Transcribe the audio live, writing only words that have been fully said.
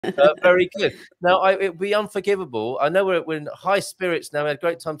Very good. Now, it'd be unforgivable. I know we're in high spirits now. We had a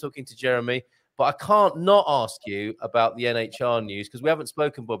great time talking to Jeremy, but I can't not ask you about the NHR news because we haven't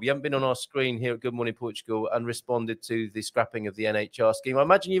spoken, Bob. You haven't been on our screen here at Good Morning Portugal and responded to the scrapping of the NHR scheme. I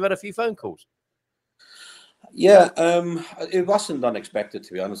imagine you've had a few phone calls. Yeah, it wasn't unexpected,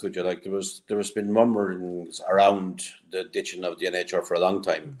 to be honest with you. Like there's been murmurings around the ditching of the NHR for a long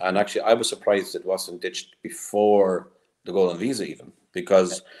time, and actually, I was surprised it wasn't ditched before the golden visa, even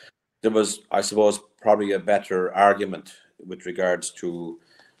because there was, I suppose, probably a better argument with regards to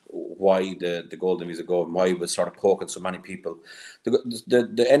why the golden visa go and why it was sort of poking so many people.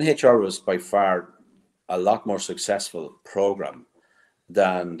 The NHR was by far a lot more successful program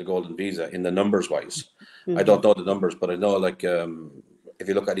than the golden visa in the numbers wise. I don't know the numbers, but I know, like, if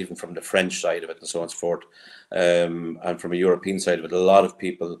you look at even from the French side of it and so on and so forth, and from a European side of it, a lot of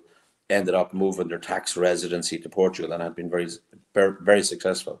people ended up moving their tax residency to Portugal and have been very, very, very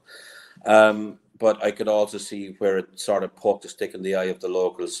successful. But I could also see where it sort of poked a stick in the eye of the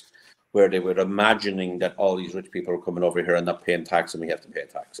locals, where they were imagining that all these rich people are coming over here and not paying tax, and we have to pay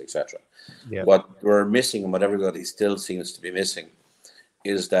tax, etc. Yeah. What we're missing, and what everybody still seems to be missing,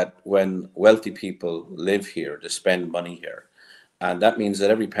 is that when wealthy people live here, they spend money here. And that means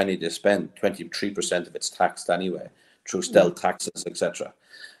that every penny they spend, 23% of it's taxed anyway, through stealth taxes, etc.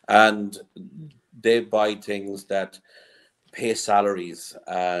 And they buy things that pay salaries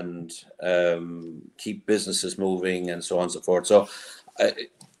and keep businesses moving and so on and so forth. So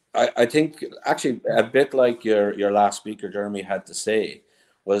I think actually a bit like your last speaker, Jeremy, had to say,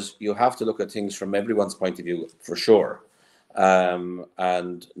 was you have to look at things from everyone's point of view, for sure.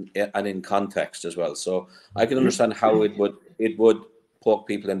 And in context as well. So I can understand how it would poke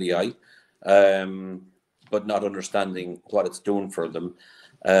people in the eye, but not understanding what it's doing for them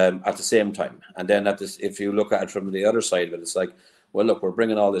at the same time. And then if you look at it from the other side of it, it's like, well, look, we're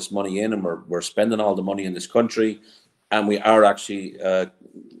bringing all this money in and we're spending all the money in this country, and we are actually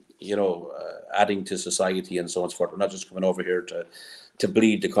adding to society and so on and so forth. We're not just coming over here to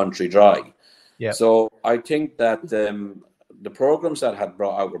bleed the country dry. Yeah. So I think that the programs that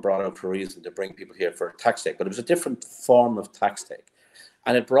were brought out for a reason, to bring people here for a tax take, but it was a different form of tax take,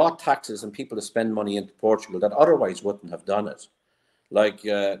 and it brought taxes and people to spend money into Portugal that otherwise wouldn't have done it. Like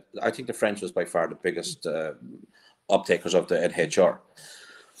I think the French was by far the biggest uptakers of the NHR,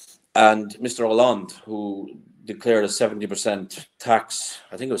 and Mr. Hollande, who declared a 70% tax,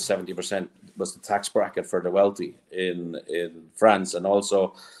 I think it was 70% was the tax bracket for the wealthy in France, and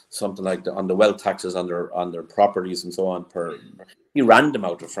also something like on the wealth taxes on their properties and so on. He ran them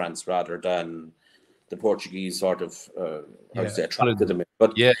out of France rather than the Portuguese sort of attracted them in.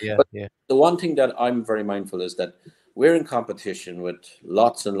 But the one thing that I'm very mindful is that we're in competition with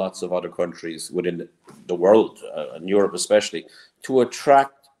lots and lots of other countries within the world, and Europe especially, to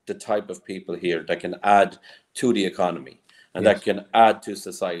attract the type of people here that can add to the economy and that can add to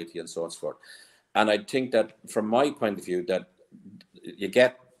society and so on and so forth. And I think that from my point of view, that you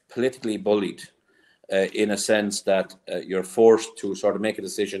get politically bullied in a sense that you're forced to sort of make a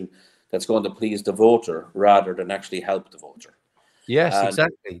decision that's going to please the voter rather than actually help the voter. Yes,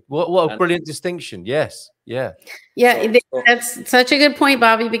 exactly. What a brilliant distinction. Yes. Yeah. Yeah, that's such a good point,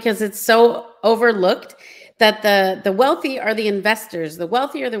 Bobby, because it's so overlooked that the wealthy are the investors. The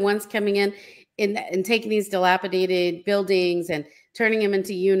wealthy are the ones coming in and taking these dilapidated buildings and turning them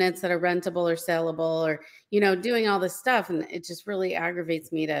into units that are rentable or sellable, or, doing all this stuff. And it just really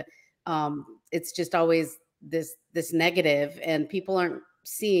aggravates me to, it's just always this negative, and people aren't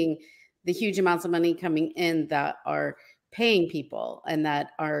seeing the huge amounts of money coming in that are paying people and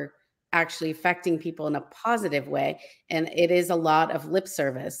that are actually affecting people in a positive way. And it is a lot of lip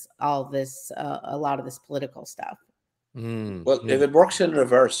service, all this, a lot of this political stuff. Well, if it works in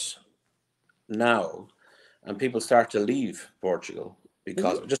reverse now and people start to leave Portugal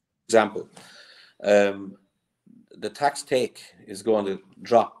because, just an example, the tax take is going to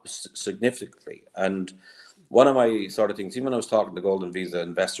drop significantly. And one of my sort of things, even when I was talking to golden visa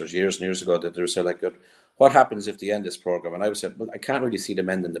investors years and years ago, that they were saying, like, what happens if they end this program? And I was saying, well, I can't really see them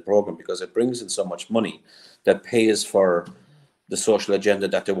ending the program because it brings in so much money that pays for the social agenda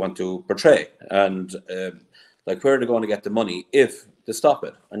that they want to portray. And like, where are they going to get the money if they stop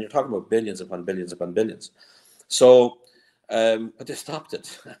it? And you're talking about billions upon billions upon billions. So, but they stopped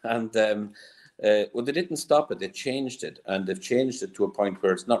it. And well, they didn't stop it, they changed it. And they've changed it to a point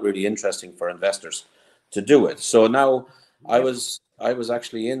where it's not really interesting for investors to do it. So now I was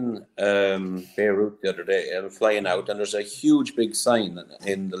actually in Beirut the other day. I'm flying out, and there's a huge big sign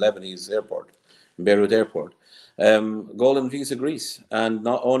in the Lebanese airport, Beirut airport, golden visa Greece. And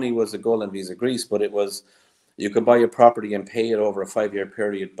not only was it golden visa Greece, but it was You could buy a property and pay it over a 5-year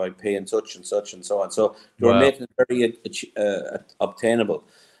period by paying such and such and so on. So you're making it very obtainable.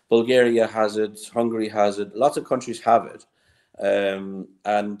 Bulgaria has it, Hungary has it, lots of countries have it.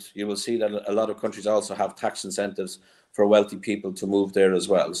 And you will see that a lot of countries also have tax incentives for wealthy people to move there as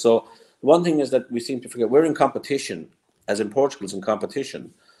well. So one thing is that we seem to forget, we're in competition, as in Portugal's in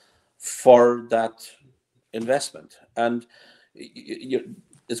competition, for that investment. And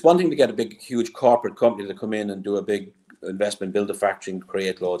it's one thing to get a big, huge corporate company to come in and do a big investment, build a factory, and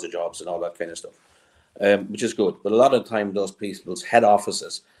create loads of jobs and all that kind of stuff, which is good. But a lot of the time, those people's head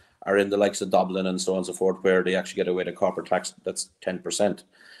offices are in the likes of Dublin and so on and so forth, where they actually get away with corporate tax that's 10%.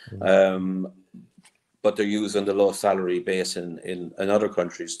 But they're using the low salary base in other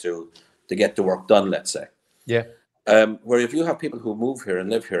countries to get the work done, let's say. Yeah. Where if you have people who move here and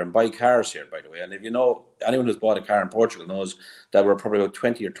live here and buy cars here, by the way, and if you know, anyone who's bought a car in Portugal knows that we're probably about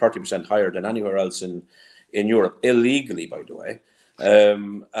 20 or 30% higher than anywhere else in Europe, illegally, by the way.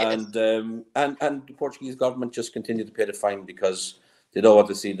 And the Portuguese government just continue to pay the fine because they don't want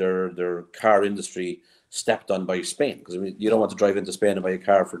to see their car industry stepped on by Spain. Because I mean, you don't want to drive into Spain and buy a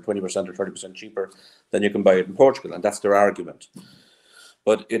car for 20% or 30% cheaper than you can buy it in Portugal, and that's their argument.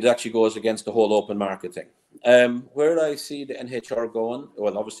 But it actually goes against the whole open market thing. Where I see the NHR going,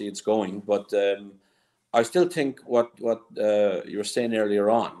 well, obviously it's going, but I still think what you were saying earlier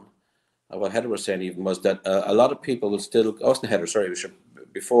on, what Heather was saying even, was that a lot of people will still, I wasn't Heather, sorry,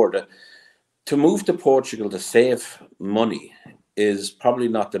 before that, to move to Portugal to save money is probably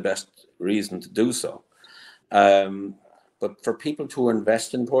not the best reason to do so. But for people to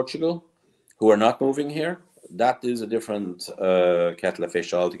invest in Portugal who are not moving here, that is a different kettle of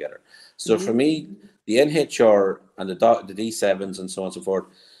fish altogether. So for me, the NHR and the D7s and so on and so forth,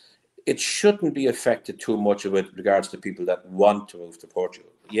 it shouldn't be affected too much with regards to people that want to move to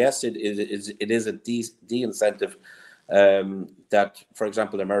Portugal. Yes, it is a de-incentive that, for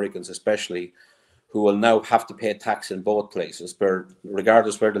example, Americans especially, who will now have to pay tax in both places,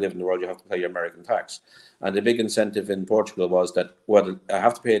 regardless where they live in the world, you have to pay your American tax. And the big incentive in Portugal was that, well, I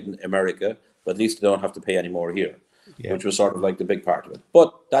have to pay it in America, but at least they don't have to pay any more here, which was sort of like the big part of it.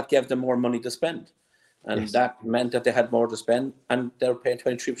 But that gave them more money to spend. And that meant that they had more to spend, and they were paying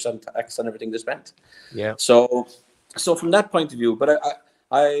 23% tax on everything they spent. Yeah. So from that point of view, but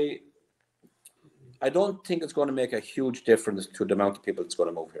I don't think it's going to make a huge difference to the amount of people that's going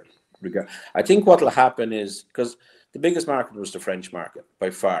to move here. I think what will happen is, because the biggest market was the French market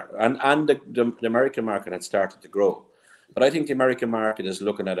by far, and the American market had started to grow. But I think the American market is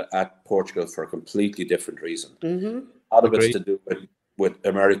looking at Portugal for a completely different reason. A lot of it's to do with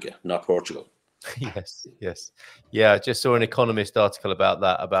America, not Portugal. Yes. Yeah, I just saw an Economist article about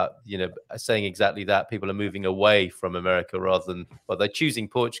that, about, saying exactly that. People are moving away from America rather than, well, they're choosing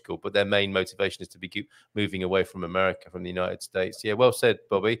Portugal, but their main motivation is to be moving away from America, from the United States. Yeah, well said,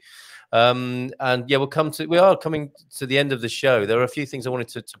 Bobby. And yeah, we are coming to the end of the show. There are a few things I wanted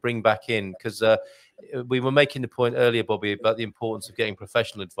to bring back in, because we were making the point earlier, Bobby, about the importance of getting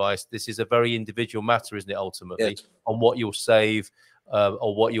professional advice. This is a very individual matter, isn't it, ultimately, on what you'll save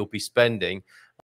or what you'll be spending.